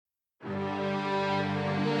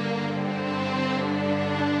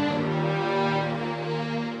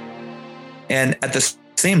And at the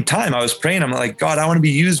same time, I was praying, I'm like, God, I want to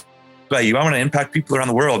be used by you. I want to impact people around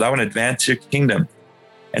the world. I want to advance your kingdom.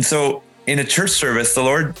 And so in a church service, the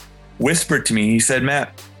Lord whispered to me, he said,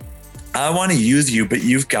 Matt, I want to use you, but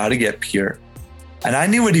you've got to get pure. And I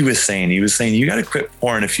knew what he was saying. He was saying, you got to quit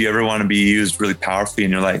porn if you ever want to be used really powerfully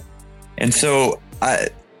in your life. And so I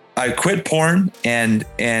quit porn, and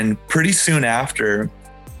pretty soon after,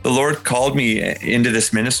 the Lord called me into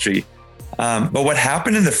this ministry. But what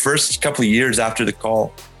happened in the first couple of years after the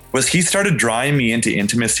call was he started drawing me into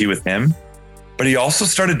intimacy with him, but he also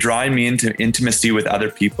started drawing me into intimacy with other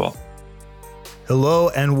people. Hello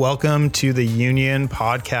and welcome to the Union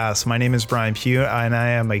Podcast. My name is Brian Pugh and I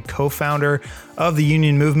am a co-founder of the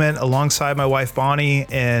Union Movement alongside my wife, Bonnie.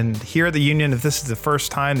 And here at the Union, if this is the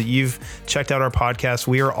first time that you've checked out our podcast,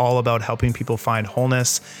 we are all about helping people find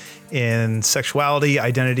wholeness in sexuality,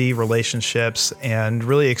 identity, relationships, and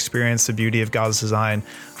really experience the beauty of God's design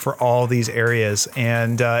for all these areas.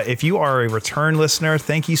 And if you are a return listener,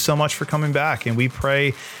 thank you so much for coming back. And we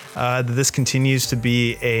pray that this continues to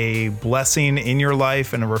be a blessing in your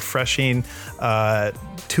life and a refreshing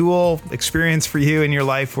tool experience for you in your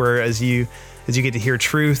life, where as you get to hear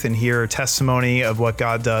truth and hear testimony of what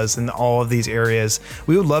God does in all of these areas.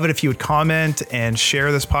 We would love it if you would comment and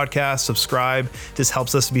share this podcast, subscribe. This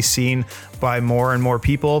helps us to be seen by more and more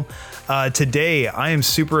people. Today, I am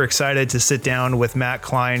super excited to sit down with Matt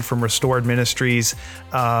Cline from Restored Ministries.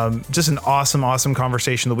 Just an awesome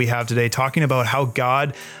conversation that we have today, talking about how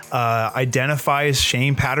God identifies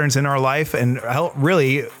shame patterns in our life and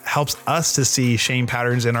really helps us to see shame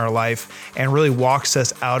patterns in our life and really walks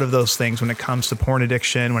us out of those things when it comes to porn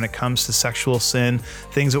addiction, when it comes to sexual sin,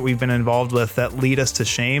 things that we've been involved with that lead us to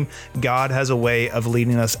shame. God has a way of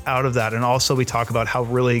leading us out of that. And also we talk about how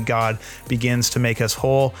really God begins to make us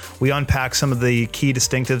whole. We unpack some of the key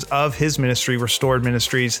distinctives of his ministry, Restored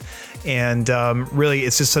Ministries. And really,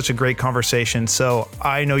 it's just such a great conversation. So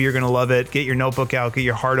I know you're going to love it. Get your notebook out, get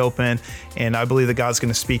your heart open. And I believe that God's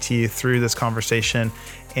going to speak to you through this conversation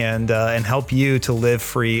and help you to live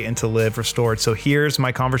free and to live restored. So here's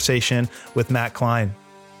my conversation with Matt Cline.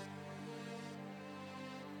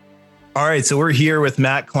 All right, so we're here with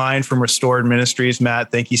Matt Cline from Restored Ministries.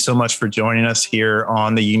 Matt, thank you so much for joining us here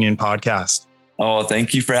on the Union Podcast. Oh,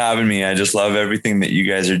 thank you for having me. I just love everything that you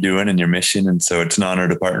guys are doing and your mission. And so it's an honor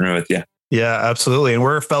to partner with you. Yeah, absolutely. And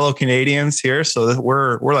we're fellow Canadians here. So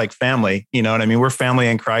we're like family, you know what I mean? We're family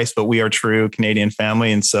in Christ, but we are true Canadian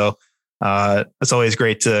family. And so it's always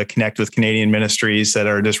great to connect with Canadian ministries that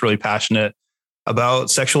are just really passionate about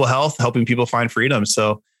sexual health, helping people find freedom.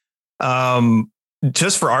 So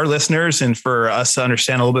just for our listeners and for us to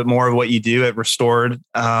understand a little bit more of what you do at Restored,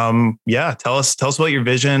 tell us about your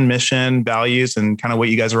vision, mission, values, and kind of what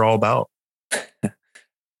you guys are all about.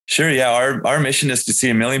 Sure. Yeah. Our mission is to see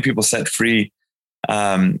 1 million people set free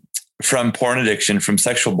from porn addiction, from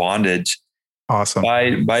sexual bondage. Awesome.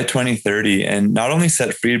 By 2030, and not only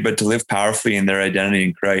set free, but to live powerfully in their identity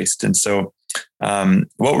in Christ. And so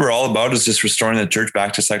what we're all about is just restoring the church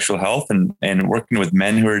back to sexual health and working with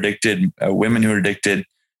men who are addicted, women who are addicted,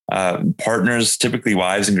 partners, typically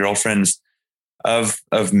wives and girlfriends of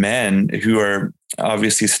men who are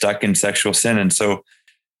obviously stuck in sexual sin. And so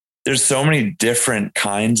there's so many different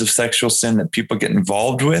kinds of sexual sin that people get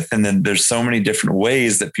involved with. And then there's so many different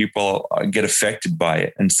ways that people get affected by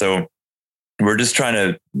it. And so we're just trying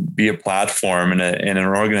to be a platform and an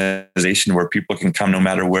organization where people can come no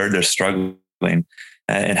matter where they're struggling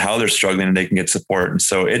and how they're struggling, and they can get support. And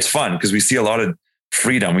so it's fun because we see a lot of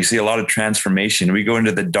freedom. We see a lot of transformation. We go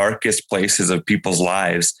into the darkest places of people's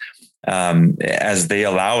lives as they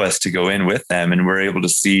allow us to go in with them, and we're able to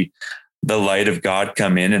see the light of God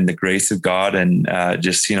come in and the grace of God, and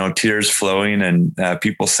just, tears flowing and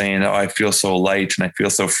people saying, oh, I feel so light and I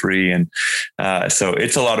feel so free. And so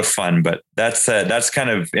it's a lot of fun, but that's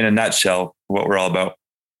kind of in a nutshell what we're all about.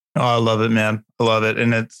 Oh, I love it, man. I love it.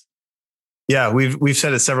 And we've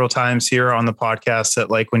said it several times here on the podcast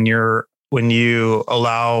that like when you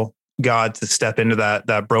allow God to step into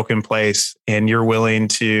that broken place and you're willing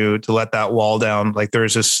to let that wall down, like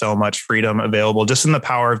there's just so much freedom available just in the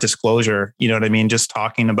power of disclosure. You know what I mean? Just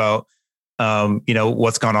talking about,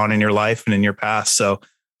 what's gone on in your life and in your past. So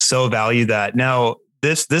value that. Now,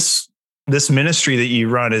 this ministry that you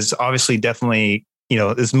run is obviously definitely,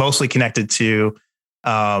 is mostly connected to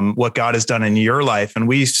what God has done in your life. And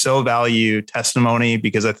we so value testimony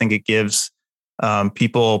because I think it gives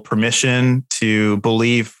people permission to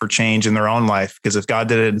believe for change in their own life. Because if God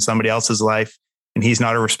did it in somebody else's life and he's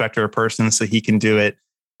not a respecter of persons, so he can do it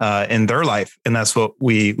in their life. And that's what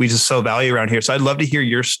we just so value around here. So I'd love to hear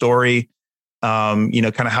your story kind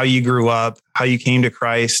of how you grew up, how you came to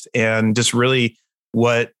Christ, and just really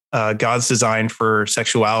what God's design for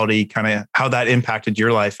sexuality, kind of how that impacted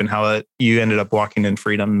your life and how you ended up walking in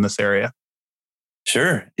freedom in this area.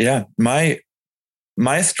 Sure. Yeah.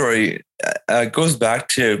 My story goes back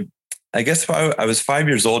to, I guess I was 5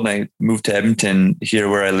 years old and I moved to Edmonton here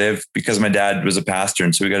where I live because my dad was a pastor.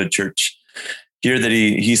 And so we got a church here that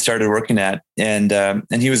he started working at, and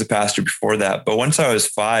he was a pastor before that. But once I was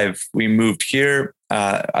 5, we moved here.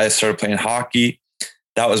 I started playing hockey.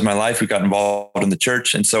 That was my life. We got involved in the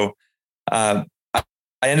church. And so I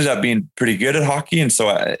ended up being pretty good at hockey. And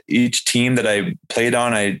so each team that I played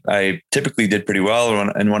on, I typically did pretty well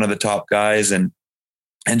and one of the top guys. And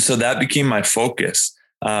so that became my focus.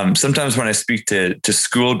 Sometimes when I speak to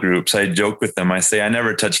school groups, I joke with them. I say, I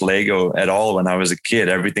never touched Lego at all when I was a kid.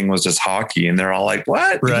 Everything was just hockey. And they're all like,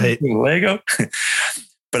 what? Right. Lego?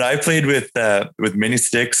 But I played with mini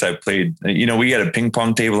sticks. I played, we had a ping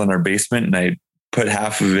pong table in our basement and I put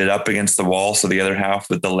half of it up against the wall. So the other half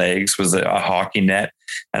with the legs was a hockey net,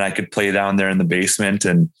 and I could play down there in the basement.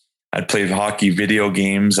 And I'd play hockey video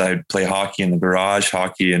games. I'd play hockey in the garage,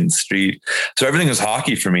 hockey in the street. So everything was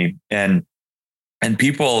hockey for me. And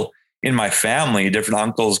people in my family, different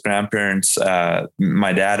uncles, grandparents,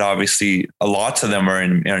 my dad, obviously, lots of them are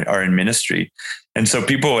in ministry. And so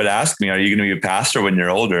people would ask me, are you going to be a pastor when you're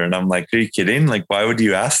older? And I'm like, are you kidding? Like, why would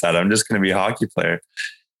you ask that? I'm just going to be a hockey player.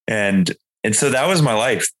 And so that was my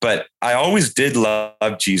life. But I always did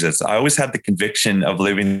love Jesus. I always had the conviction of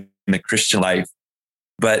living the Christian life,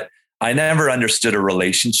 but I never understood a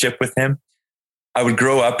relationship with him. I would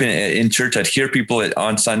grow up in church. I'd hear people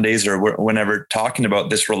on Sundays or whenever talking about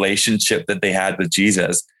this relationship that they had with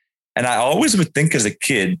Jesus. And I always would think as a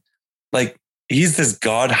kid, like, he's this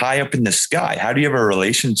God high up in the sky. How do you have a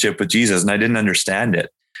relationship with Jesus? And I didn't understand it.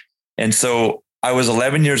 And so I was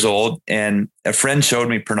 11 years old and a friend showed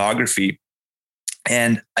me pornography.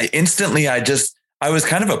 And I was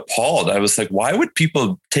kind of appalled. I was like, why would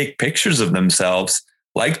people take pictures of themselves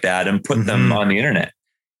like that and put them on the internet?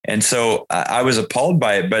 And so I was appalled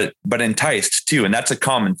by it, but enticed too. And that's a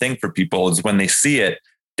common thing for people, is when they see it,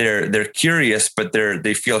 they're curious, but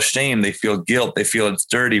they feel shame, they feel guilt, they feel it's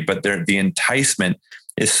dirty, but the enticement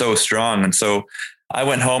is so strong. And so I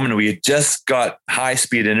went home and we had just got high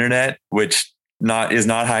speed internet, which is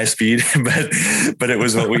not high speed, but it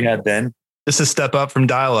was what we had then. Just a step up from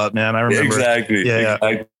dial up, man. I remember. Exactly. Yeah.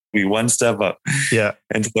 Exactly. One step up. Yeah.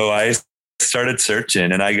 And so I started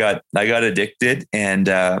searching and I got addicted. And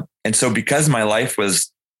so because my life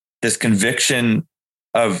was this conviction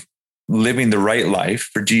of living the right life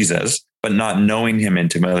for Jesus, but not knowing him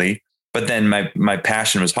intimately, but then my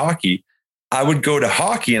passion was hockey, I would go to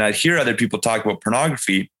hockey and I'd hear other people talk about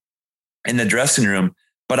pornography in the dressing room,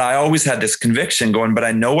 but I always had this conviction going, but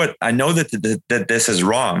I know that this is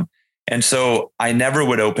wrong. And so I never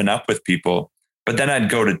would open up with people. But then I'd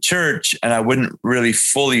go to church and I wouldn't really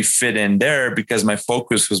fully fit in there because my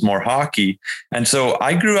focus was more hockey. And so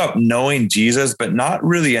I grew up knowing Jesus, but not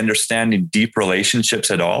really understanding deep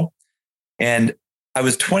relationships at all. And I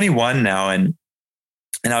was 21 now and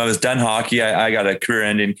I was done hockey. I got a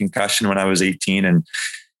career-ending concussion when I was 18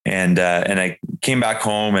 and I came back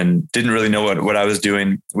home and didn't really know what I was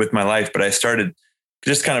doing with my life, but I started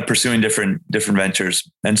just kind of pursuing different ventures.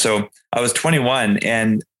 And so I was 21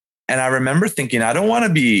 and I remember thinking, I don't want to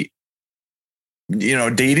be,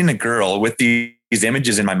 dating a girl with these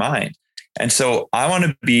images in my mind. And so I want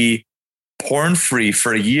to be porn free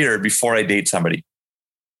for a year before I date somebody.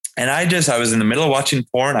 And I was in the middle of watching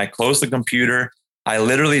porn. I closed the computer. I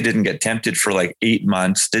literally didn't get tempted for like 8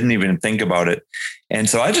 months, didn't even think about it. And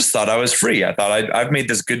so I just thought I was free. I thought I've made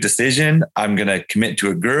this good decision. I'm going to commit to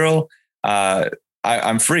a girl.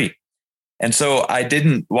 I'm free. And so I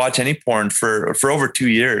didn't watch any porn for over 2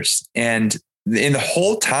 years. And in the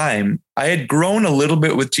whole time, I had grown a little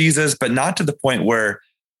bit with Jesus, but not to the point where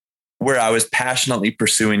I was passionately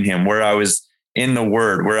pursuing him, where I was in the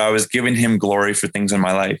word, where I was giving him glory for things in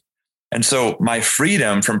my life. And so my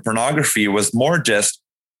freedom from pornography was more just,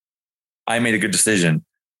 I made a good decision.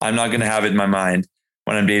 I'm not going to have it in my mind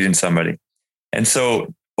when I'm dating somebody. And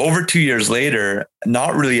so over 2 years later,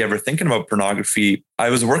 not really ever thinking about pornography, I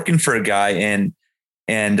was working for a guy and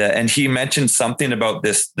he mentioned something about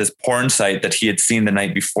this porn site that he had seen the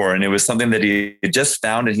night before. And it was something that he had just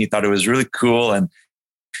found and he thought it was really cool. And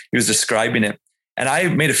he was describing it. And I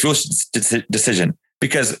made a foolish decision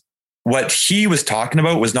because what he was talking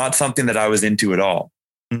about was not something that I was into at all.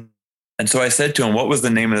 And so I said to him, what was the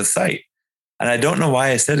name of the site? And I don't know why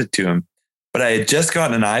I said it to him, but I had just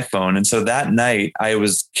gotten an iPhone. And so that night I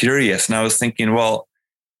was curious and I was thinking, well,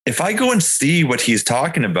 if I go and see what he's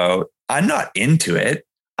talking about, I'm not into it.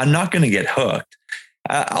 I'm not going to get hooked.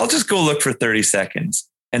 I'll just go look for 30 seconds.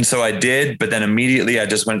 And so I did, but then immediately I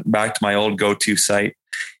just went back to my old go-to site.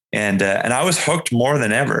 And I was hooked more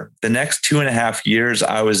than ever. The next 2.5 years,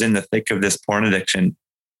 I was in the thick of this porn addiction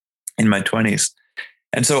in my 20s.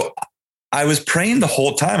 And so I was praying the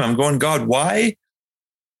whole time. I'm going, God, why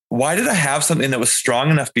did I have something that was strong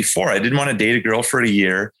enough before? I didn't want to date a girl for a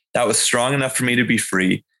year. That was strong enough for me to be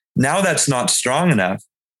free. Now that's not strong enough.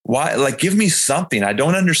 Why? Like, give me something. I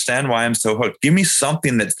don't understand why I'm so hooked. Give me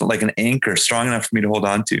something that's like an anchor strong enough for me to hold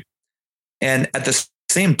on to. And at the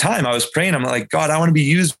same time, I was praying. I'm like, God, I want to be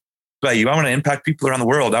used by you. I want to impact people around the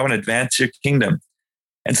world. I want to advance your kingdom.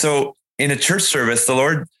 And so in a church service, the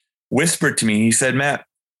Lord whispered to me, he said, Matt,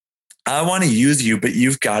 I want to use you, but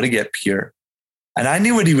you've got to get pure. And I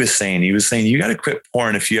knew what he was saying. He was saying, you got to quit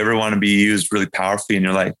porn if you ever want to be used really powerfully in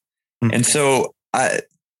your life. Mm-hmm. And so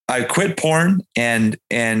I quit porn, and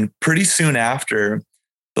pretty soon after,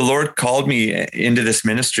 the Lord called me into this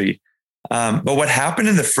ministry. But what happened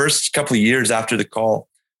in the first couple of years after the call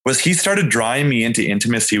was he started drawing me into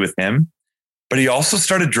intimacy with him, but he also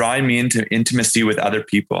started drawing me into intimacy with other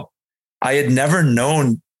people. I had never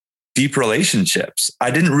known deep relationships.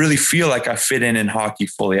 I didn't really feel like I fit in hockey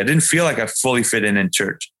fully. I didn't feel like I fully fit in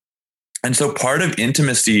church. And so part of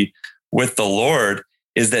intimacy with the Lord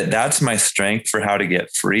is that that's my strength for how to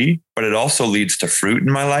get free, but it also leads to fruit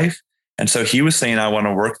in my life. And so he was saying, I want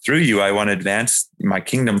to work through you. I want to advance my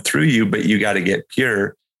kingdom through you, but you got to get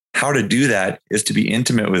pure. How to do that is to be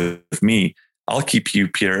intimate with me. I'll keep you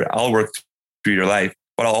pure. I'll work through your life,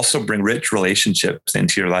 but I'll also bring rich relationships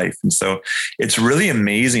into your life. And so it's really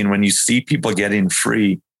amazing when you see people getting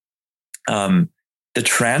free, the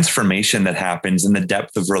transformation that happens in the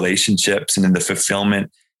depth of relationships and in the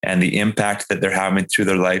fulfillment and the impact that they're having through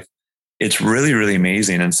their life. It's really, really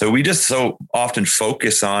amazing. And so we just so often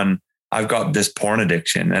focus on, I've got this porn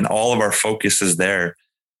addiction, and all of our focus is there.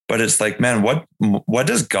 But it's like, man, what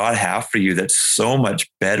does God have for you that's so much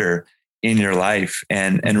better in your life?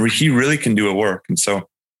 And he really can do a work. And so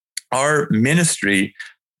our ministry,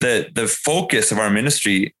 the focus of our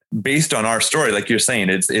ministry, based on our story, like you're saying,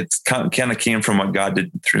 it's kind of came from what God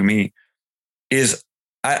did through me, is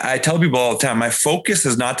I tell people all the time, my focus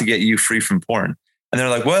is not to get you free from porn. And they're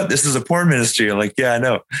like, what? This is a porn ministry. I'm like, yeah, I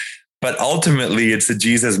know. But ultimately, it's a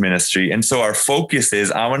Jesus ministry. And so our focus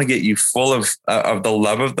is, I want to get you full of the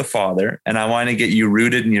love of the Father, and I want to get you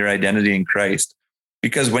rooted in your identity in Christ.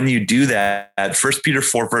 Because when you do that, 1 Peter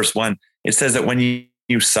 4, verse 1, it says that when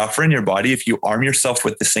you suffer in your body, if you arm yourself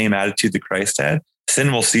with the same attitude that Christ had,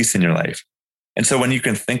 sin will cease in your life. And so when you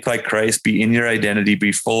can think like Christ, be in your identity,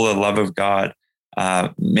 be full of the love of God,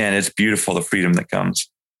 man, it's beautiful, the freedom that comes.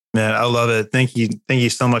 Man, I love it. Thank you. Thank you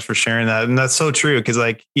so much for sharing that. And that's so true. Cause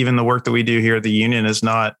like even the work that we do here at the Union is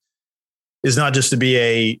not just to be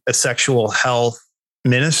a sexual health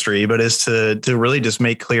ministry, but is to really just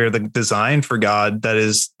make clear the design for God that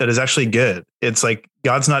is actually good. It's like,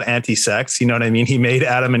 God's not anti-sex. You know what I mean? He made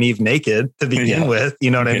Adam and Eve naked to begin with,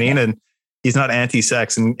 you know what I mean? And he's not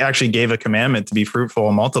anti-sex, and actually gave a commandment to be fruitful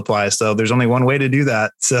and multiply. So there's only one way to do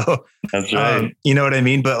that. So that's right. You know what I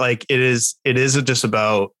mean? But like, it is just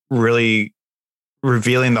about really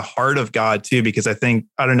revealing the heart of God too, because I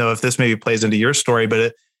don't know if this maybe plays into your story,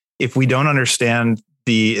 but if we don't understand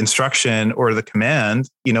the instruction or the command,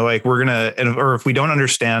 you know, like or if we don't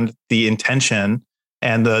understand the intention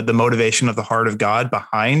and the motivation of the heart of God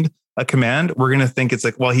behind a command, we're going to think it's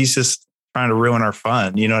like, well, he's just trying to ruin our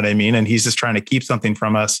fun. You know what I mean? And he's just trying to keep something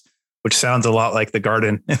from us, which sounds a lot like the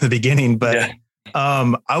garden in the beginning. But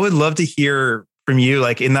I would love to hear from you,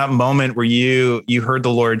 like in that moment where you heard the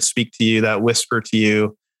Lord speak to you, that whisper to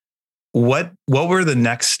you, what were the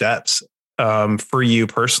next steps for you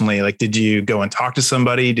personally? Like, did you go and talk to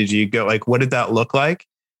somebody? Did you go, like, what did that look like?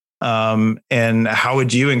 And how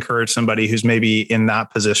would you encourage somebody who's maybe in that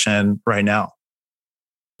position right now?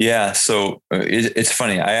 Yeah. So it's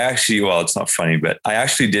funny. It's not funny, but I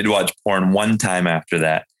actually did watch porn one time after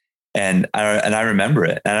that. And I remember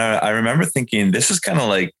it. And I remember thinking, this is kind of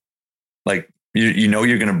like you know,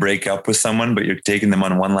 you're going to break up with someone, but you're taking them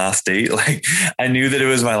on one last date. Like, I knew that it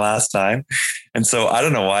was my last time. And so I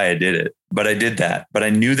don't know why I did it, but I did that, but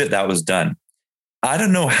I knew that was done. I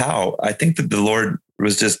don't know how. I think that the Lord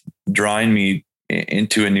was just drawing me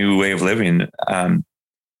into a new way of living.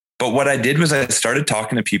 But what I did was I started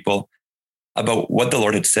talking to people about what the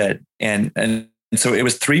Lord had said. And so it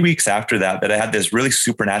was 3 weeks after that I had this really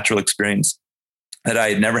supernatural experience that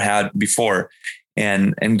I had never had before.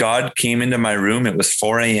 And God came into my room. It was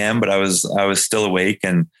 4 a.m., but I was still awake.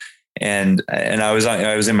 And And I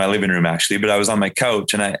was in my living room actually, but I was on my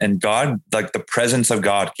couch, and God, like the presence of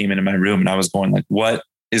God came into my room, and I was going like, what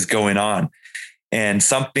is going on? And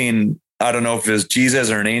something, I don't know if it was Jesus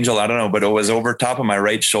or an angel, I don't know, but it was over top of my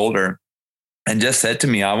right shoulder and just said to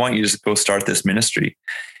me, I want you to go start this ministry.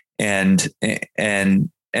 And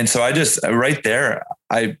so I just right there,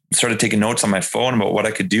 I started taking notes on my phone about what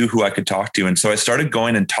I could do, who I could talk to. And so I started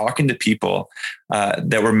going and talking to people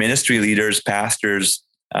that were ministry leaders, pastors,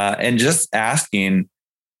 and just asking,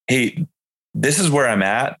 hey, this is where I'm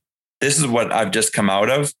at. This is what I've just come out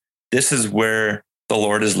of. This is where the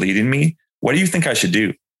Lord is leading me. What do you think I should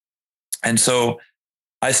do? And so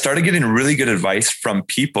I started getting really good advice from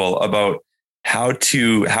people about how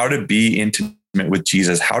to be intimate with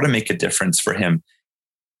Jesus, how to make a difference for him.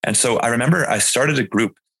 And so I remember I started a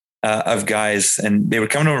group of guys, and they would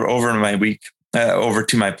come over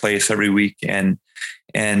to my place every week. And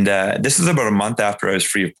this is about a month after I was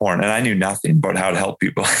free of porn, and I knew nothing about how to help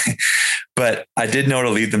people, but I did know to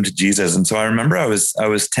lead them to Jesus. And so I remember I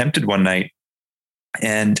was tempted one night,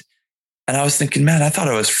 and I was thinking, man, I thought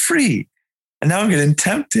I was free, and now I'm getting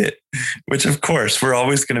tempted, which of course we're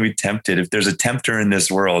always going to be tempted. If there's a tempter in this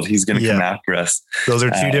world, he's going to come after us. Those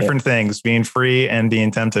are two different things. Being free and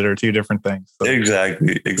being tempted are two different things. So,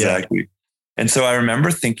 exactly. Yeah. And so I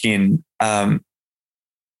remember thinking, man,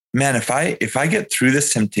 if I get through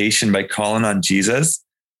this temptation by calling on Jesus,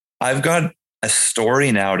 I've got a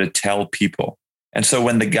story now to tell people. And so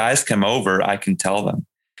when the guys come over, I can tell them.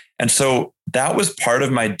 And so that was part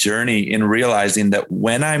of my journey in realizing that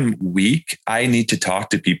when I'm weak, I need to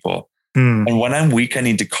talk to people. And when I'm weak, I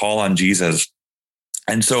need to call on Jesus.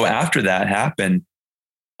 And so after that happened,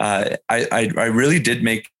 I really did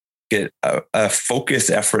make it a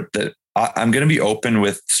focused effort that I'm going to be open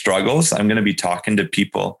with struggles. I'm going to be talking to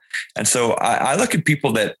people. And so I look at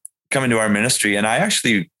people that come into our ministry, and I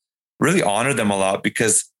actually really honor them a lot,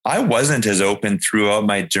 because I wasn't as open throughout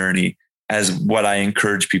my journey as what I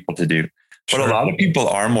encourage people to do. But a lot of people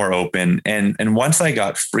are more open. And once I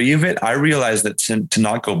got free of it, I realized that to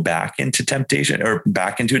not go back into temptation or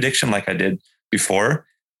back into addiction like I did before,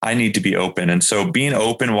 I need to be open. And so being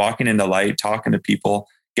open, walking in the light, talking to people,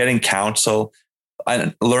 getting counsel,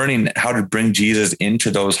 and learning how to bring Jesus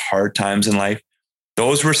into those hard times in life,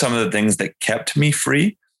 those were some of the things that kept me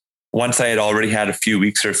free once I had already had a few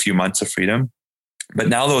weeks or a few months of freedom. But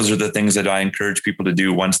now those are the things that I encourage people to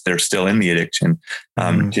do once they're still in the addiction,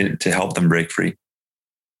 to help them break free.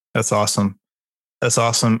 That's awesome. That's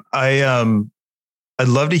awesome. I'd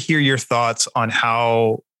love to hear your thoughts on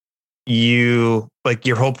how you, like,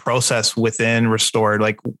 your whole process within Restored.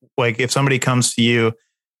 Like if somebody comes to you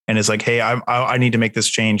and is like, hey, I need to make this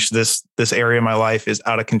change. This area of my life is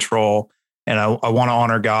out of control, and I want to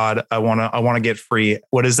honor God. I want to get free.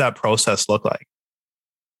 What does that process look like?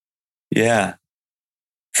 Yeah.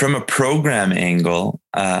 From a program angle,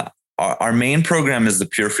 our main program is the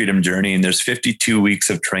Pure Freedom Journey, and there's 52 weeks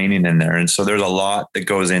of training in there. And so there's a lot that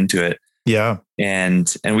goes into it. Yeah. And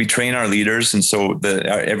we train our leaders. And so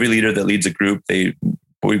every leader that leads a group, we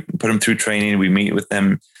put them through training. We meet with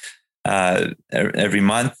them every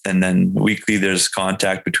month, and then weekly there's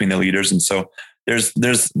contact between the leaders. And so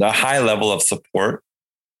there's a high level of support.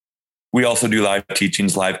 We also do live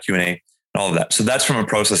teachings, live Q&A, and all of that. So that's from a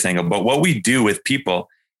process angle. But what we do with people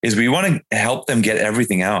is we want to help them get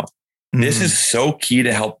everything out. This is so key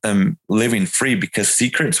to help them living free, because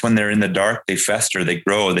secrets, when they're in the dark, they fester, they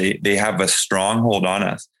grow, they have a stronghold on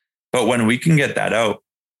us. But when we can get that out,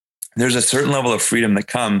 there's a certain level of freedom that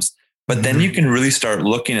comes, but then you can really start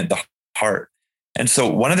looking at the heart. And so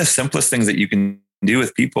one of the simplest things that you can do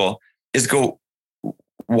with people is go,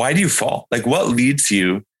 why do you fall? Like, what leads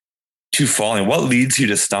you to falling? What leads you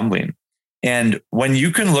to stumbling? And when you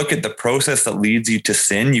can look at the process that leads you to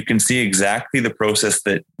sin, you can see exactly the process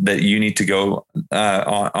that you need to go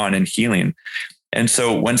on in healing. And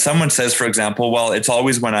so when someone says, for example, well, it's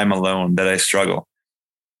always when I'm alone that I struggle.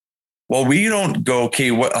 Well, we don't go, okay,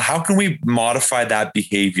 how can we modify that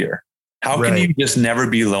behavior? How can you just never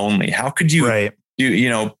be lonely? How could you,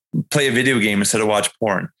 play a video game instead of watch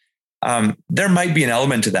porn? There might be an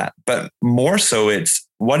element to that, but more so it's,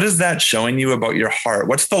 what is that showing you about your heart?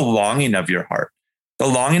 What's the longing of your heart? The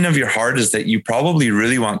longing of your heart is that you probably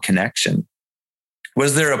really want connection.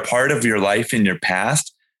 Was there a part of your life in your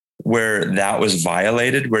past where that was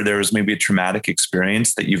violated, where there was maybe a traumatic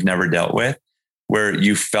experience that you've never dealt with, where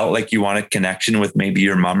you felt like you wanted connection with maybe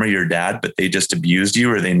your mom or your dad, but they just abused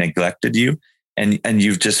you or they neglected you, and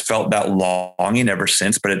you've just felt that longing ever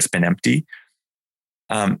since, but it's been empty?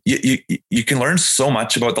 You can learn so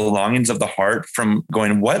much about the longings of the heart from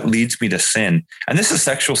going, what leads me to sin? And this is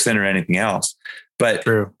sexual sin or anything else. But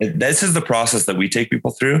True. this is the process that we take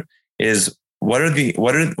people through is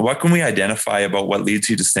what can we identify about what leads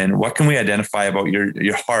you to sin? What can we identify about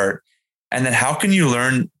your heart? And then how can you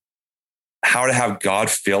learn how to have God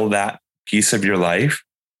fill that piece of your life?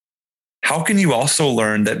 How can you also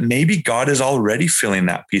learn that maybe God is already filling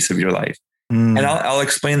that piece of your life? And I'll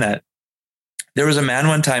explain that. There was a man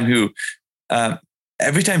one time who,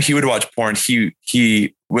 every time he would watch porn,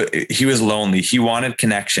 he was lonely. He wanted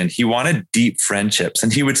connection. He wanted deep friendships.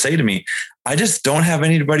 And he would say to me, I just don't have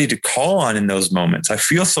anybody to call on in those moments. I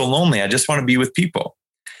feel so lonely. I just want to be with people.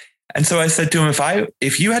 And so I said to him,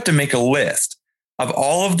 if you had to make a list of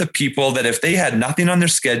all of the people that if they had nothing on their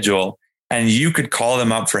schedule and you could call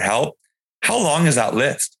them up for help, how long is that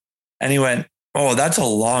list? And he went, oh, that's a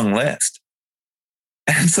long list.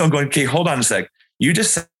 And so I'm going, okay, hold on a sec. You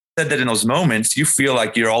just said that in those moments, you feel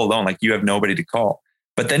like you're all alone, like you have nobody to call.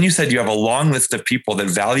 But then you said you have a long list of people that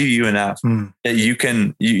value you enough that you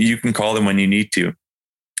can call them when you need to.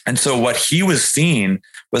 And so what he was seeing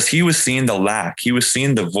the lack, he was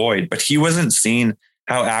seeing the void, but he wasn't seeing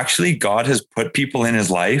how actually God has put people in his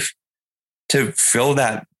life to fill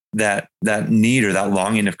that need or that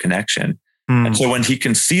longing of connection. And so when he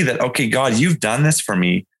can see that, okay, God, you've done this for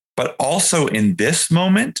me, but also in this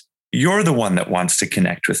moment, you're the one that wants to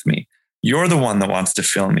connect with me. You're the one that wants to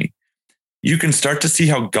fill me. You can start to see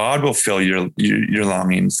how God will fill your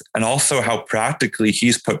longings, and also how practically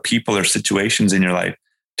he's put people or situations in your life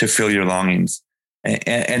to fill your longings.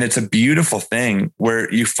 And it's a beautiful thing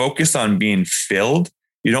where you focus on being filled.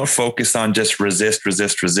 You don't focus on just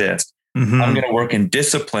resist. I'm going to work in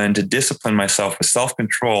discipline to discipline myself with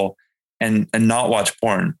self-control and not watch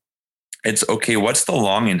porn. It's okay. What's the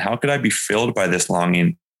longing? How could I be filled by this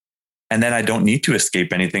longing? And then I don't need to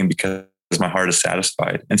escape anything because my heart is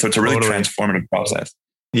satisfied. And so it's a really transformative process.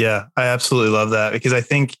 Yeah, I absolutely love that, because I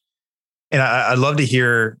think, and I'd love to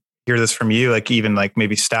hear this from you, like even like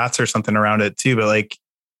maybe stats or something around it too, but like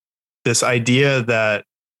this idea that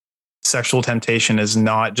sexual temptation is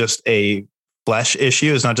not just a flesh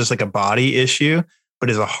issue, is not just like a body issue, but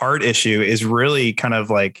is a heart issue, is really kind of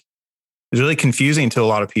like, is really confusing to a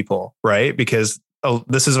lot of people, right? Because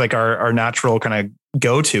this is like our natural kind of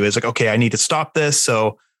go-to is like, okay, I need to stop this.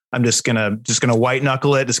 So I'm just gonna white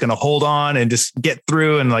knuckle it, just gonna hold on and just get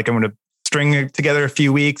through. And like, I'm going to string it together a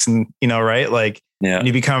few weeks and, right? Like, and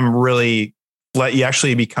you become you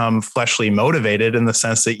actually become fleshly motivated in the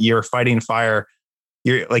sense that you're fighting fire.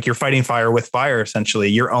 You're fighting fire with fire, essentially,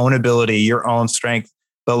 your own ability, your own strength.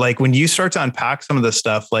 But like, when you start to unpack some of this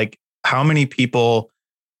stuff, like how many people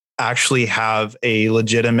actually have a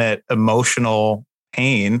legitimate emotional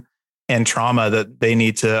pain and trauma that they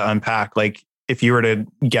need to unpack? Like, if you were to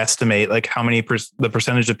guesstimate, like how many the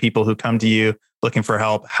percentage of people who come to you looking for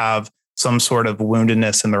help have some sort of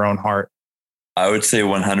woundedness in their own heart? I would say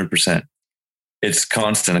 100%. It's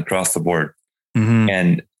constant across the board.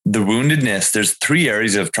 And the woundedness, there's 3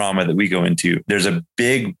 areas of trauma that we go into. There's a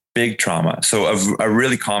big trauma. So a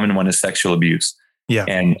really common one is sexual abuse. Yeah.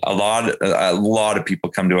 And a lot of people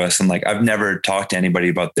come to us and like, I've never talked to anybody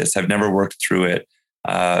about this. I've never worked through it.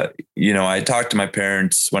 I talked to my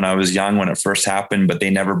parents when I was young, when it first happened, but they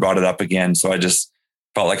never brought it up again. So I just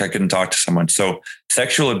felt like I couldn't talk to someone. So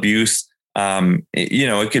sexual abuse,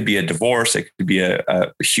 it could be a divorce. It could be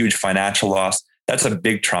a huge financial loss. That's a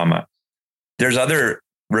big trauma. There's other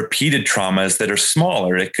repeated traumas that are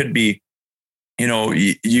smaller. It could be,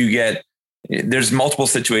 there's multiple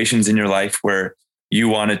situations in your life where you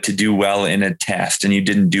wanted to do well in a test and you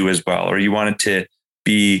didn't do as well, or you wanted to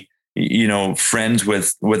be, friends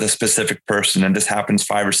with a specific person, and this happens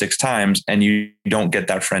 5 or 6 times and you don't get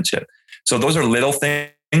that friendship. So those are little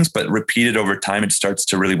things, but repeated over time, it starts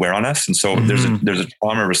to really wear on us. And so there's a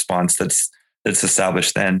trauma response that's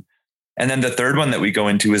established then. And then the third one that we go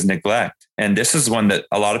into is neglect. And this is one that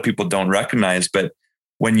a lot of people don't recognize, but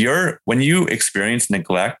when you experience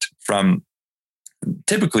neglect from,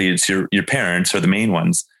 typically it's your parents are the main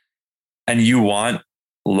ones, and you want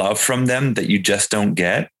love from them that you just don't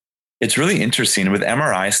get, it's really interesting. With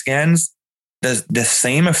MRI scans, the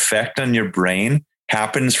same effect on your brain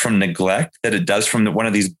happens from neglect that it does from one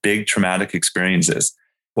of these big traumatic experiences.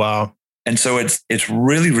 Wow. And so it's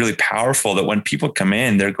really, really powerful that when people come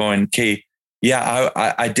in, they're going, okay, yeah,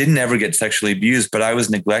 I didn't ever get sexually abused, but I was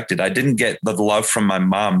neglected. I didn't get the love from my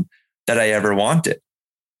mom that I ever wanted.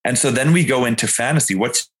 And so then we go into fantasy.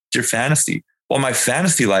 What's your fantasy? Well, my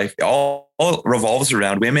fantasy life all revolves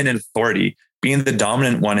around women in authority being the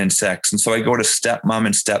dominant one in sex. And so I go to stepmom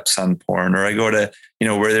and stepson porn, or I go to,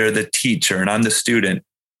 where they're the teacher and I'm the student,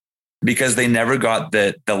 because they never got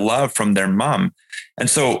the love from their mom.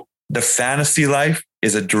 And so the fantasy life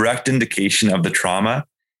is a direct indication of the trauma.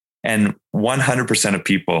 And 100% of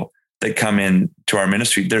people that come in to our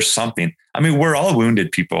ministry, there's something. I mean, we're all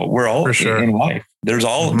wounded people. We're all in life. There's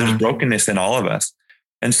brokenness in all of us.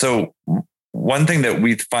 And so one thing that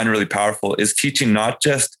we find really powerful is teaching not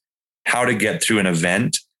just how to get through an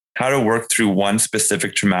event, how to work through one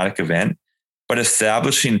specific traumatic event, but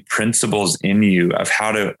establishing principles in you of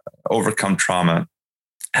how to overcome trauma,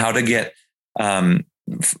 how to get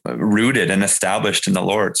rooted and established in the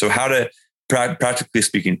Lord. So how to, practically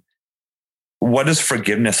speaking, what does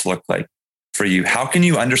forgiveness look like for you? How can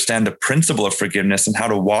you understand the principle of forgiveness and how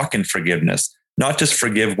to walk in forgiveness, not just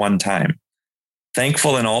forgive one time?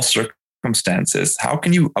 Thankful in all circumstances. How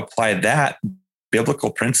can you apply that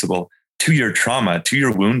biblical principle to your trauma, to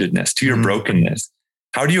your woundedness, to your brokenness?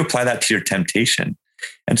 How do you apply that to your temptation?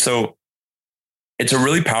 And so it's a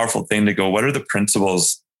really powerful thing to go, what are the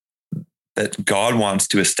principles that God wants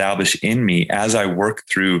to establish in me as I work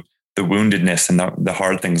through the woundedness and the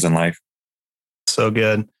hard things in life? So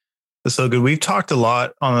good. It's so good. We've talked a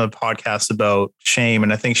lot on the podcast about shame.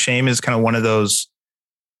 And I think shame is kind of one of those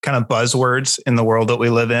kind of buzzwords in the world that we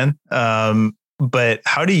live in. But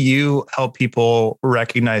how do you help people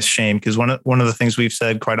recognize shame? Because one of the things we've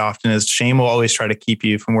said quite often is shame will always try to keep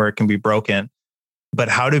you from where it can be broken. But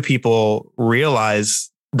how do people realize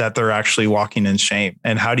that they're actually walking in shame?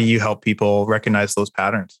 And how do you help people recognize those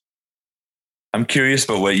patterns? I'm curious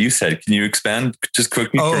about what you said. Can you expand just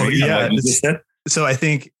quickly for me on what you just said? So I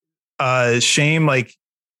think shame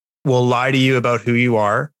will lie to you about who you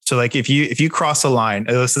are. So like if you cross a line,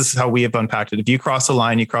 this is how we have unpacked it. If you cross a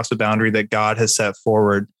line, you cross a boundary that God has set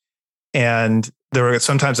forward, and there are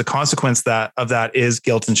sometimes a consequence of that is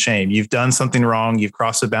guilt and shame. You've done something wrong, you've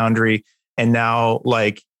crossed a boundary, and now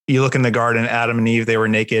like you look in the garden, Adam and Eve, they were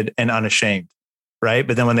naked and unashamed, right?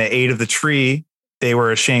 But then when they ate of the tree, they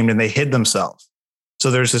were ashamed and they hid themselves.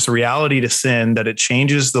 So there's this reality to sin that it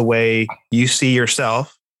changes the way you see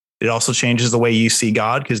yourself. It also changes the way you see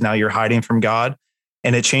God, because now you're hiding from God.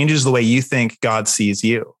 And it changes the way you think God sees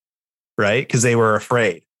you, right? Because they were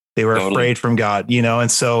afraid. They were afraid from God, And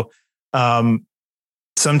so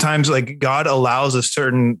sometimes like God allows a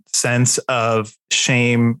certain sense of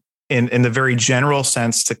shame in the very general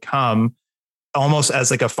sense to come almost as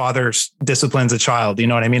like a father disciplines a child. You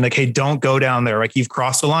know what I mean? Like, hey, don't go down there. Like you've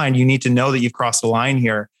crossed a line. You need to know that you've crossed a line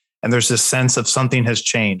here. And there's this sense of something has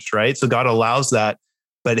changed, right? So God allows that.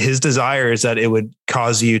 But his desire is that it would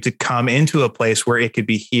cause you to come into a place where it could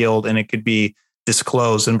be healed and it could be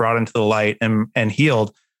disclosed and brought into the light and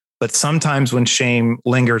healed. But sometimes when shame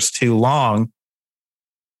lingers too long,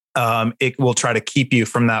 it will try to keep you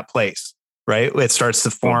from that place, right? It starts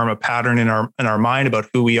to form a pattern in our mind about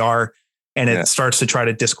who we are, and it starts to try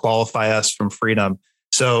to disqualify us from freedom.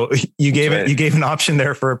 So you gave an option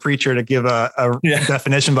there for a preacher to give a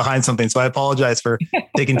definition behind something. So I apologize for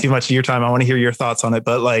taking too much of your time. I want to hear your thoughts on it,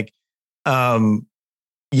 but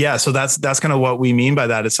so that's kind of what we mean by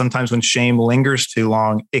that is sometimes when shame lingers too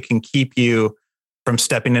long, it can keep you from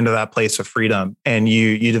stepping into that place of freedom, and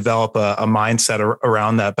you develop a mindset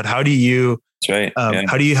around that. But how do you,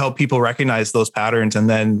 how do you help people recognize those patterns and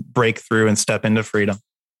then break through and step into freedom?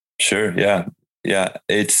 Sure. Yeah. Yeah.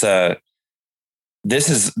 It's,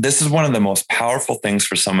 this is one of the most powerful things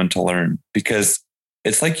for someone to learn, because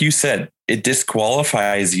it's like you said, it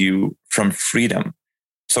disqualifies you from freedom.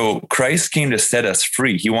 So Christ came to set us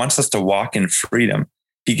free. He wants us to walk in freedom.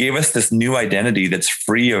 He gave us this new identity that's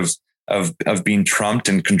free of being trumped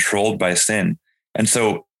and controlled by sin. And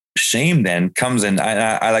so shame then comes in.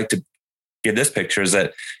 I like to give this picture is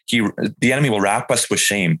that the enemy will wrap us with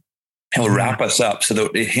shame. He'll wrap us up so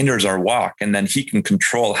that it hinders our walk. And then he can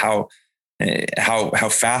control how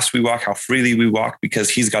fast we walk, how freely we walk, because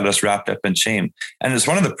he's got us wrapped up in shame. And it's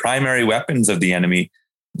one of the primary weapons of the enemy.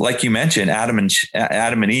 Like you mentioned, Adam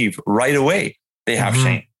and Eve, right away, they have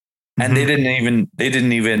shame. And they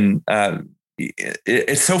didn't even,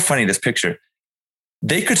 it's so funny, this picture.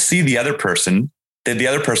 They could see the other person, that the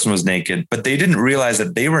other person was naked, but they didn't realize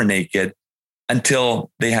that they were naked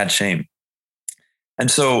until they had shame. And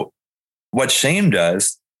so what shame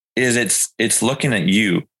does is it's looking at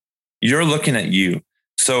you. You're looking at you.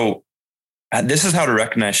 So this is how to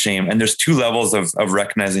recognize shame. And there's two levels of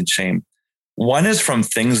recognizing shame. One is from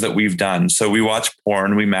things that we've done. So we watch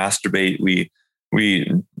porn, we masturbate, we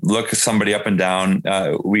look at somebody up and down,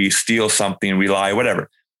 we steal something, we lie, whatever.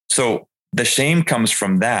 So the shame comes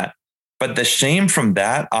from that. But the shame from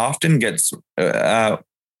that often gets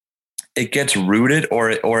rooted,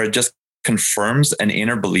 or it just confirms an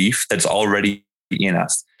inner belief that's already in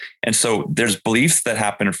us. And so there's beliefs that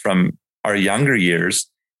happen from our younger years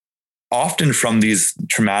often from these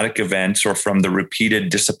traumatic events or from the repeated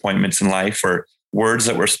disappointments in life or words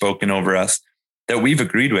that were spoken over us that we've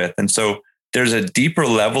agreed with. And so there's a deeper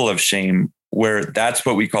level of shame where that's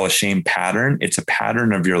what we call a shame pattern. It's a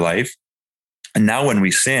pattern of your life. And now when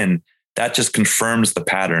we sin, that just confirms the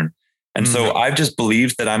pattern. And so I've just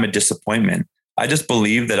believed that I'm a disappointment. I just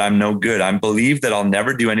believe that I'm no good. I believe that I'll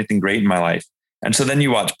never do anything great in my life. And so then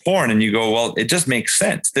you watch porn and you go, well, it just makes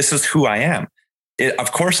sense. This is who I am.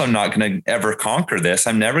 Of course, I'm not going to ever conquer this.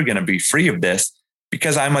 I'm never going to be free of this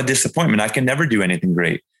because I'm a disappointment. I can never do anything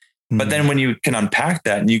great. But then when you can unpack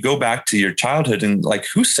that and you go back to your childhood and like,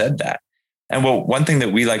 who said that? And well, one thing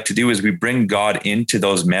that we like to do is we bring God into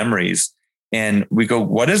those memories and we go,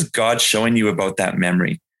 what is God showing you about that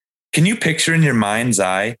memory? Can you picture in your mind's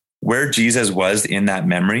eye where Jesus was in that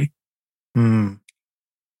memory?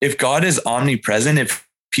 If God is omnipresent, if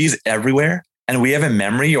he's everywhere and we have a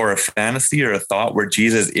memory or a fantasy or a thought where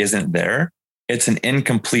Jesus isn't there, it's an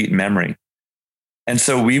incomplete memory. And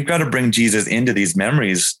so we've got to bring Jesus into these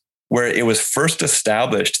memories where it was first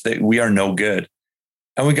established that we are no good.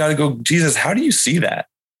 And we got to go, Jesus, how do you see that?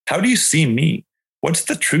 How do you see me? What's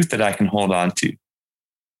the truth that I can hold on to?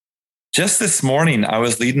 Just this morning, I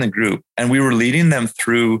was leading a group and we were leading them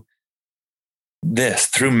through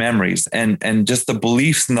memories and just the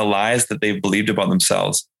beliefs and the lies that they've believed about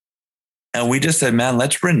themselves. And we just said, man,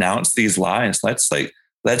 let's renounce these lies. Let's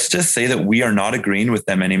just say that we are not agreeing with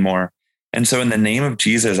them anymore. And so in the name of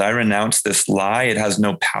Jesus, I renounce this lie. It has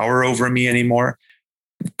no power over me anymore.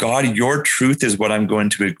 God, your truth is what I'm going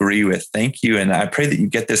to agree with. Thank you. And I pray that you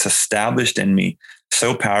get this established in me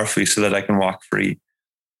so powerfully so that I can walk free.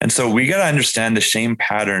 And so we got to understand the shame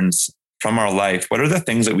patterns from our life. What are the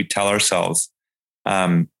things that we tell ourselves?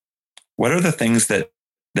 What are the things that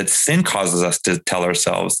sin causes us to tell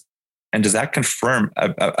ourselves? And does that confirm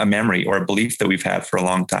a memory or a belief that we've had for a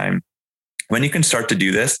long time? When you can start to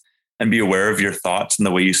do this and be aware of your thoughts and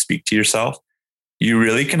the way you speak to yourself, you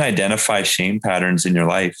really can identify shame patterns in your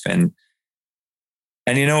life. And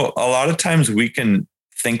you know, a lot of times we can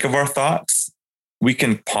think of our thoughts, we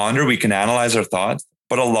can ponder, we can analyze our thoughts,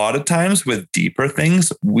 but a lot of times with deeper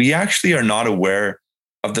things, we actually are not aware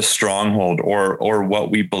of the stronghold or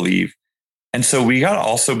what we believe. And so we got to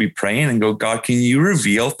also be praying and go, God, can you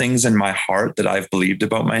reveal things in my heart that I've believed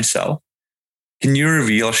about myself? Can you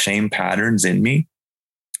reveal shame patterns in me?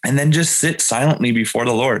 And then just sit silently before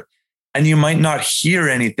the Lord. And you might not hear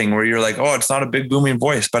anything where you're like, oh, it's not a big booming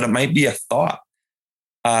voice, but it might be a thought.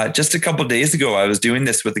 Just a couple of days ago, I was doing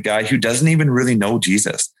this with a guy who doesn't even really know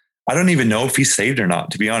Jesus. I don't even know if he's saved or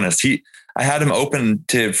not, to be honest. I had him open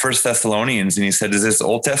to 1 Thessalonians and he said, is this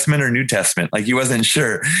Old Testament or New Testament? Like he wasn't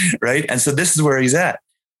sure, right? And so this is where he's at.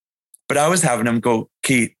 But I was having him go,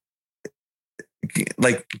 Kate,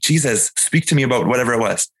 like Jesus, speak to me about whatever it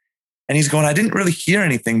was. And he's going, I didn't really hear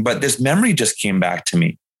anything, but this memory just came back to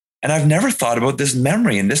me. And I've never thought about this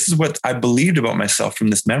memory. And this is what I believed about myself from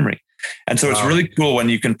this memory. And so It's really cool when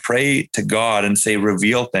you can pray to God and say,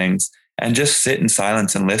 reveal things and just sit in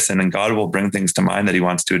silence and listen. And God will bring things to mind that he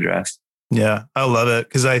wants to address. Yeah, I love it.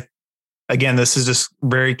 Because again, this is just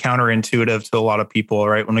very counterintuitive to a lot of people,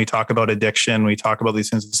 right? When we talk about addiction, we talk about these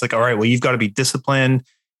things. It's like, all right, well, you've got to be disciplined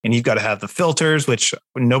and you've got to have the filters, which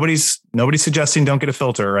nobody's suggesting don't get a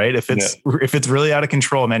filter, right? If it's really out of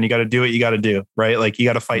control, man, you got to do what you got to do, right? Like you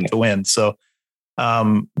got to fight to win. So,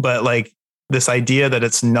 but like this idea that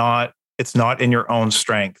it's not in your own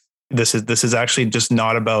strength. This is actually just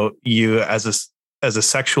not about you as a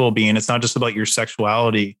sexual being. It's not just about your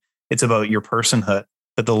sexuality. It's about your personhood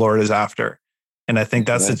that the Lord is after. And I think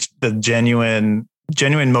that's the genuine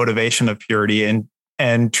motivation of purity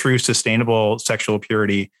and true sustainable sexual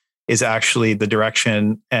purity is actually the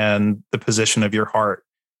direction and the position of your heart,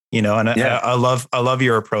 you know, and I love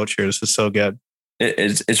your approach here. This is so good.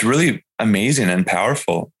 It's really amazing and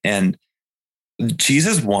powerful. And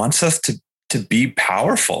Jesus wants us to be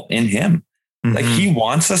powerful in him. Mm-hmm. Like he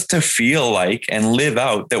wants us to feel like and live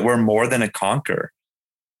out that we're more than a conqueror.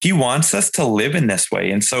 He wants us to live in this way.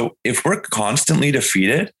 And so if we're constantly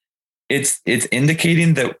defeated, it's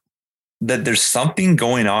indicating that there's something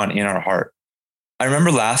going on in our heart. I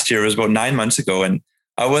remember last year, it was about 9 months ago, and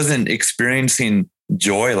I wasn't experiencing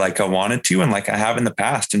joy like I wanted to and like I have in the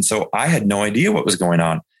past. And so I had no idea what was going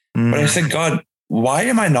on. But I said, God, why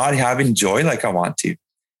am I not having joy like I want to?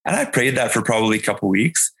 And I prayed that for probably a couple of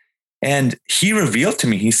weeks. And he revealed to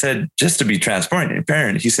me, he said, just to be transparent and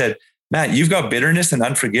parent, he said, Matt, you've got bitterness and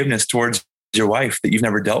unforgiveness towards your wife that you've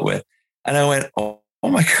never dealt with. And I went, oh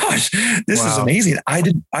my gosh, this is amazing. I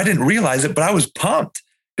didn't realize it, but I was pumped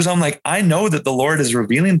because I'm like, I know that the Lord is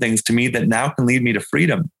revealing things to me that now can lead me to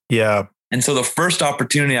freedom. Yeah. And so the first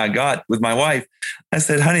opportunity I got with my wife, I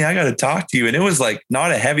said, honey, I got to talk to you. And it was like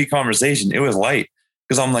not a heavy conversation. It was light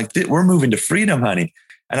because I'm like, we're moving to freedom, honey.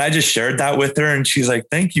 And I just shared that with her. And she's like,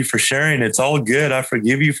 thank you for sharing. It's all good. I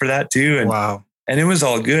forgive you for that too. And Wow. And it was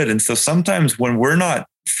all good. And so sometimes when we're not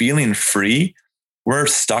feeling free, we're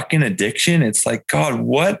stuck in addiction. It's like, God,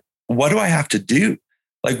 what do I have to do?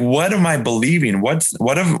 Like, what am I believing? What's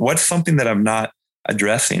something that I'm not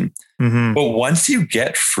addressing? Mm-hmm. But once you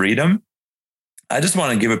get freedom, I just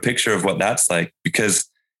want to give a picture of what that's like, because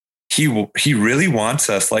he really wants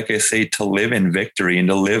us, like I say, to live in victory and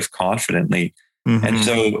to live confidently. Mm-hmm. And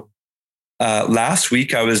so last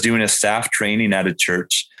week I was doing a staff training at a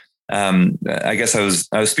church. I guess I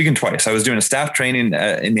was speaking twice. I was doing a staff training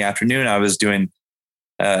in the afternoon. I was doing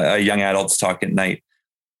a young adults talk at night.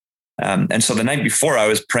 And so the night before I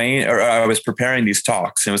was praying, or I was preparing these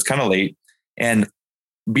talks, and it was kind of late, and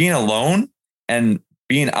being alone and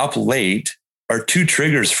being up late are two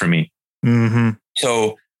triggers for me. Mm-hmm.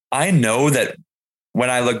 So I know that when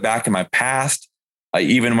I look back in my past,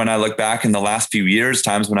 even when I look back in the last few years,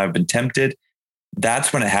 times when I've been tempted,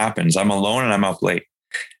 that's when it happens. I'm alone and I'm up late.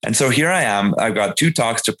 And so here I am. I've got 2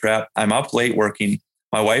 talks to prep. I'm up late working.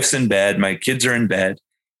 My wife's in bed. My kids are in bed.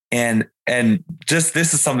 And just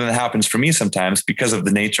this is something that happens for me sometimes because of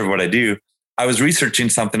the nature of what I do. I was researching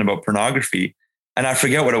something about pornography and I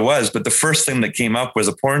forget what it was, but the first thing that came up was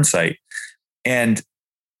a porn site. And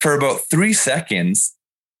for about 3 seconds,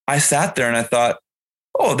 I sat there and I thought,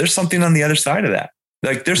 oh, there's something on the other side of that.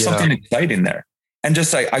 Like there's something exciting there. And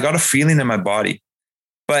just like, I got a feeling in my body,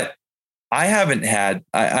 but I haven't had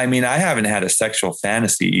a sexual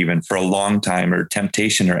fantasy even for a long time, or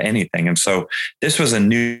temptation or anything. And so this was a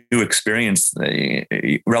new experience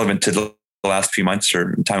relevant to the last few months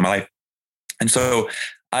or time of my life. And so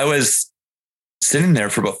I was sitting there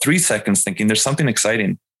for about 3 seconds thinking there's something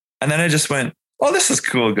exciting. And then I just went, oh, this is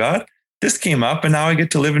cool, God. This came up and now I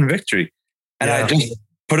get to live in victory. And I just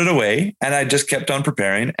put it away and I just kept on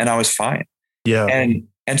preparing and I was fine. Yeah.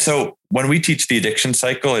 And so when we teach the addiction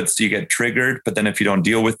cycle, it's you get triggered, but then if you don't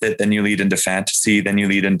deal with it, then you lead into fantasy, then you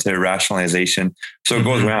lead into rationalization. So it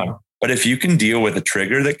goes around. But if you can deal with a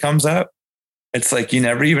trigger that comes up, it's like you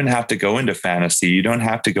never even have to go into fantasy. You don't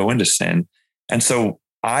have to go into sin. And so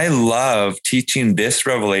I love teaching this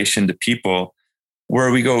revelation to people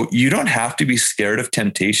where we go, you don't have to be scared of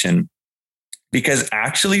temptation, because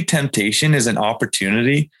actually temptation is an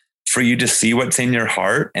opportunity for you to see what's in your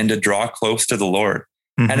heart and to draw close to the Lord.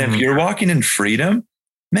 And if you're walking in freedom,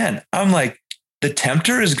 man, I'm like, the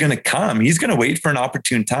tempter is going to come. He's going to wait for an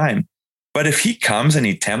opportune time. But if he comes and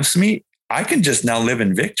he tempts me, I can just now live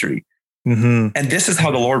in victory. And this is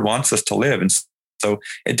how the Lord wants us to live. And so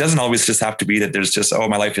it doesn't always just have to be that there's just, oh,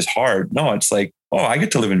 my life is hard. No, it's like, oh, I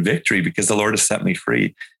get to live in victory because the Lord has set me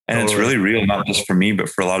free. And it's really real, not just for me, but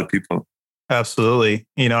for a lot of people. Absolutely.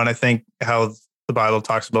 And I think how the Bible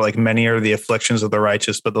talks about, like, many are the afflictions of the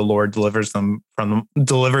righteous, but the Lord delivers them from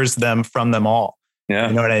them all. Yeah.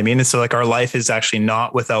 You know what I mean? And so, like, our life is actually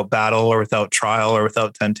not without battle or without trial or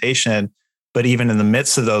without temptation, but even in the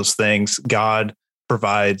midst of those things, God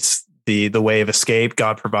provides the way of escape.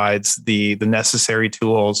 God provides the necessary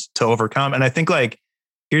tools to overcome. And I think, like,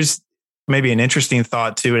 here's maybe an interesting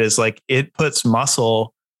thought to it is, like, it puts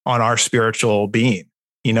muscle on our spiritual being.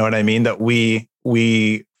 You know what I mean? That we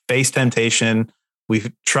face temptation,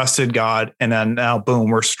 we've trusted God, and then now, boom,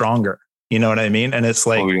 we're stronger. You know what I mean? And it's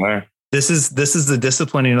like, this is the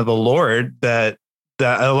disciplining of the Lord that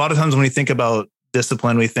a lot of times when we think about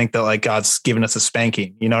discipline, we think that, like, God's given us a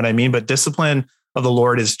spanking. You know what I mean? But discipline of the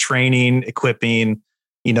Lord is training, equipping,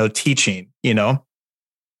 teaching. And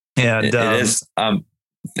it is.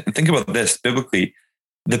 Think about this biblically.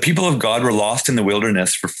 The people of God were lost in the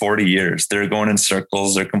wilderness for 40 years. They're going in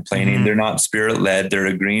circles. They're complaining. They're not spirit led. They're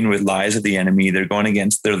agreeing with lies of the enemy. They're going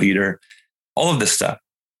against their leader, all of this stuff.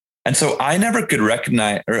 And so I never could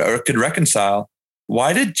recognize or could reconcile,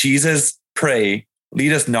 why did Jesus pray,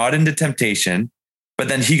 lead us not into temptation, but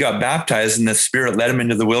then he got baptized and the Spirit led him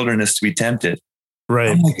into the wilderness to be tempted.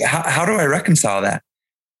 Right. I'm like, how do I reconcile that?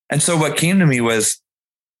 And so what came to me was,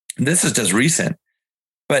 this is just recent,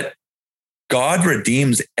 but God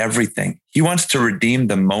redeems everything. He wants to redeem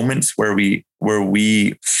the moments where we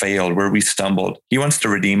failed, where we stumbled. He wants to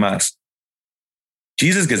redeem us.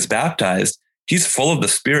 Jesus gets baptized. He's full of the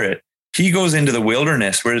Spirit. He goes into the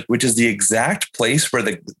wilderness, which is the exact place where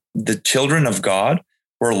the children of God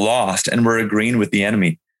were lost and were agreeing with the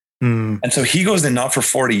enemy. And so he goes in not for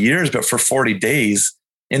 40 years, but for 40 days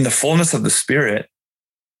in the fullness of the Spirit.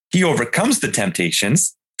 He overcomes the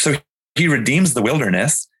temptations. So he redeems the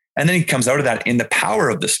wilderness. And then he comes out of that in the power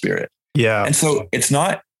of the Spirit. Yeah. And so it's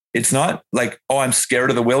not It's not like, oh, I'm scared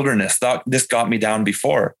of the wilderness. This got me down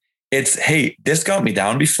before. It's, hey, this got me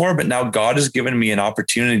down before, but now God has given me an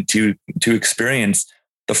opportunity to experience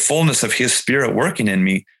the fullness of his spirit working in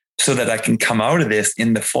me so that I can come out of this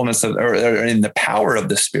in the fullness of, or in the power of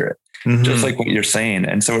the spirit, just like what you're saying.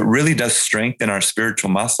 And so it really does strengthen our spiritual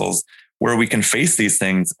muscles where we can face these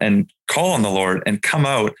things and call on the Lord and come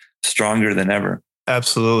out stronger than ever.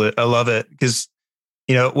 Absolutely. I love it. Because,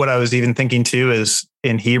 what I was even thinking too is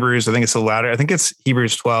in Hebrews, I think it's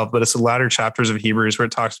Hebrews 12, but it's the latter chapters of Hebrews where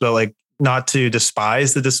it talks about like not to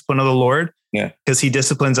despise the discipline of the Lord. Yeah. Because he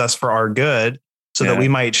disciplines us for our good so that we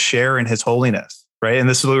might share in his holiness. Right. And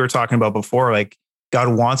this is what we were talking about before. Like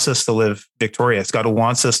God wants us to live victorious. God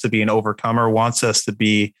wants us to be an overcomer, wants us to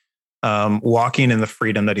be walking in the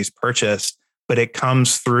freedom that he's purchased, but it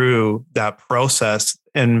comes through that process.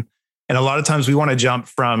 And a lot of times we want to jump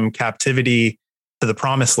from captivity to the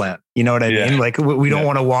promised land. You know what I mean? Like we don't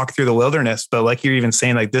want to walk through the wilderness, but like you're even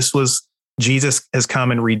saying, like Jesus has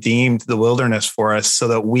come and redeemed the wilderness for us so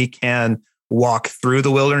that we can walk through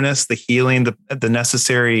the wilderness, the healing, the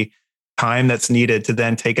necessary time that's needed to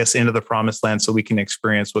then take us into the promised land so we can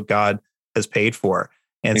experience what God has paid for.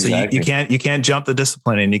 And exactly. So you can't jump the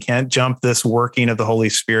discipline and you can't jump this working of the Holy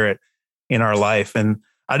Spirit in our life. And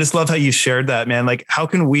I just love how you shared that, man. Like, how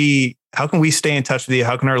can we stay in touch with you?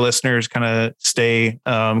 How can our listeners kind of stay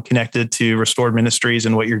connected to Restored Ministries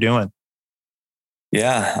and what you're doing?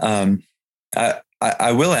 Yeah.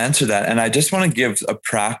 I will answer that. And I just want to give a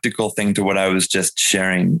practical thing to what I was just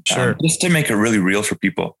sharing, sure. Just to make it really real for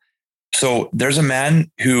people. So there's a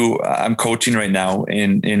man who I'm coaching right now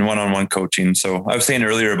in one-on-one coaching. So I was saying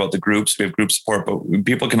earlier about the groups, we have group support, but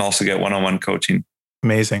people can also get one-on-one coaching.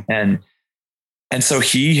 Amazing. And so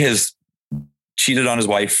he has cheated on his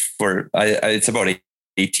wife for, it's about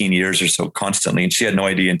 18 years or so constantly. And she had no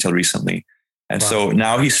idea until recently. And so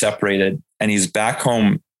now he's separated and he's back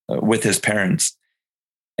home with his parents.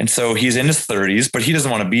 And so he's in his 30s, but he doesn't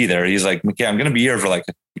want to be there. He's like, okay, I'm going to be here for like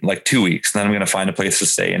 2 weeks. And then I'm going to find a place to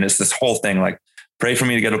stay. And it's this whole thing, like, pray for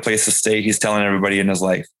me to get a place to stay. He's telling everybody in his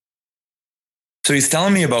life. So he's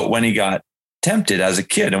telling me about when he got tempted as a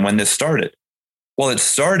kid and when this started. Well, it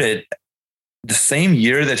started the same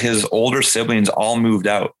year that his older siblings all moved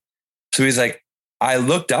out. So he's like, I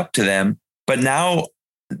looked up to them, but now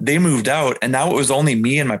they moved out and now it was only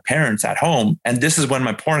me and my parents at home. And this is when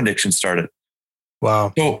my porn addiction started.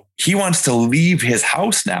 Wow. So he wants to leave his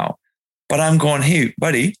house now, but I'm going, hey,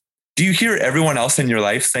 buddy, do you hear everyone else in your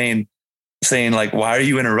life saying like, why are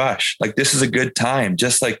you in a rush? Like, this is a good time.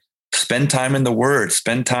 Just like spend time in the word,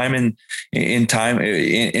 spend time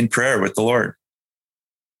in prayer with the Lord.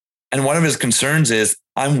 And one of his concerns is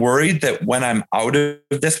I'm worried that when I'm out of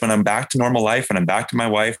this, when I'm back to normal life, when I'm back to my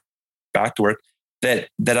wife, back to work, that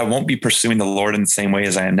I won't be pursuing the Lord in the same way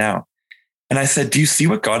as I am now. And I said, do you see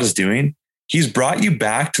what God is doing? He's brought you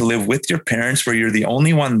back to live with your parents where you're the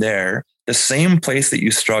only one there, the same place that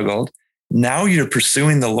you struggled. Now you're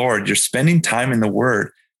pursuing the Lord. You're spending time in the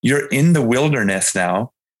word. You're in the wilderness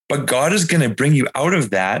now, but God is going to bring you out of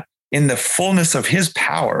that in the fullness of his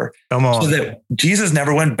power. Come on. So that Jesus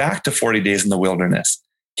never went back to 40 days in the wilderness.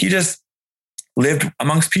 He just lived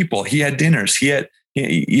amongst people. He had dinners. He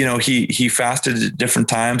fasted at different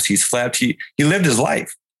times. He slept. He lived his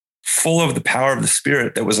life full of the power of the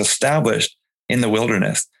Spirit that was established in the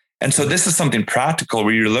wilderness. And so this is something practical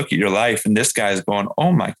where you look at your life and this guy is going,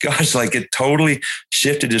 oh my gosh, like it totally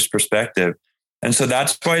shifted his perspective. And so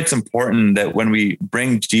that's why it's important that when we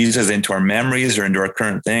bring Jesus into our memories or into our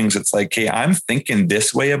current things, it's like, hey, I'm thinking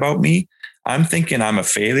this way about me. I'm thinking I'm a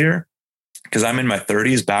failure because I'm in my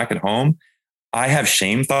 30s back at home. I have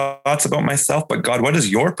shame thoughts about myself, but God, what is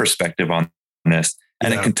your perspective on this?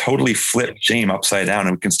 And it can totally flip shame upside down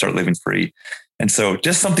and we can start living free. And so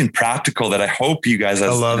just something practical that I hope you guys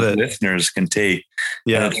as listeners can take.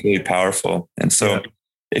 Yeah. And it's really powerful. And so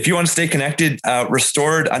if you want to stay connected,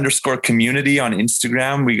 restored_community on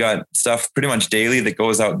Instagram. We got stuff pretty much daily that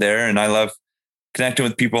goes out there. And I love connecting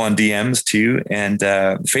with people on DMs too. And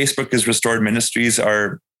Facebook is Restored Ministries.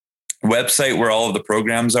 Our website where all of the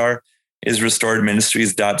programs are is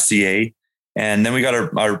restoredministries.ca. And then we got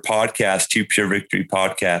our podcast, To Pure Victory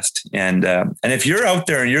podcast. And if you're out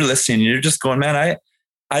there and you're listening, you're just going, man,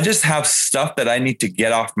 I just have stuff that I need to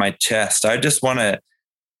get off my chest. I just want to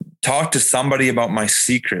talk to somebody about my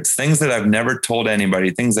secrets, things that I've never told anybody,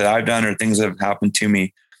 things that I've done or things that have happened to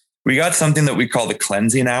me. We got something that we call the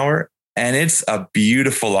cleansing hour, and it's a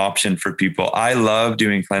beautiful option for people. I love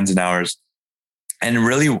doing cleansing hours, and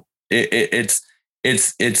really it's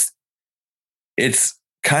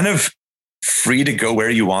kind of free to go where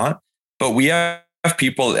you want, but we have have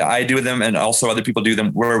people, I do them and also other people do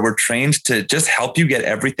them, where we're trained to just help you get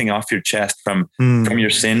everything off your chest, from your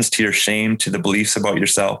sins to your shame to the beliefs about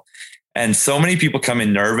yourself. And so many people come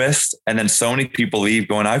in nervous, and then so many people leave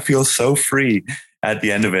going, I feel so free at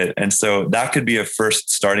the end of it. And so that could be a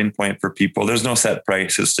first starting point for people. There's no set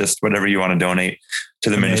price. It's just whatever you want to donate to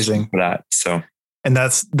the ministry for that. So, and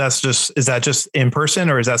is that just in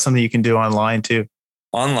person, or is that something you can do online too?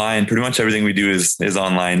 Online. Pretty much everything we do is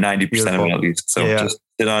online, 90% Beautiful. Of it at least. So just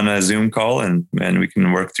sit on a Zoom call and we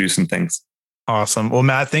can work through some things. Awesome. Well,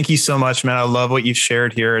 Matt, thank you so much, man. I love what you've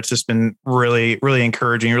shared here. It's just been really, really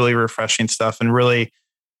encouraging, really refreshing stuff, and really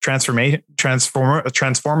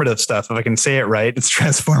transformative stuff. If I can say it right, it's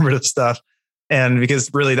transformative stuff. And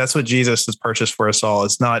because really that's what Jesus has purchased for us all.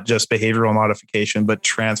 It's not just behavioral modification, but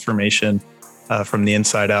transformation from the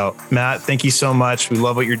inside out. Matt, thank you so much. We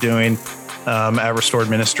love what you're doing at Restored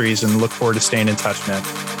Ministries, and look forward to staying in touch, man.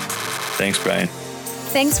 Thanks, Brian.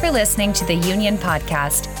 Thanks for listening to the Union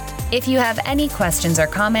Podcast. If you have any questions or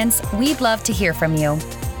comments, we'd love to hear from you.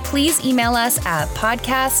 Please email us at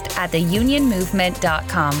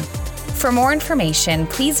podcast@theunionmovement.com. For more information,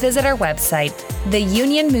 please visit our website,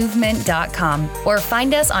 theunionmovement.com, or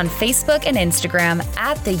find us on Facebook and Instagram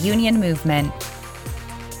 @The Union Movement.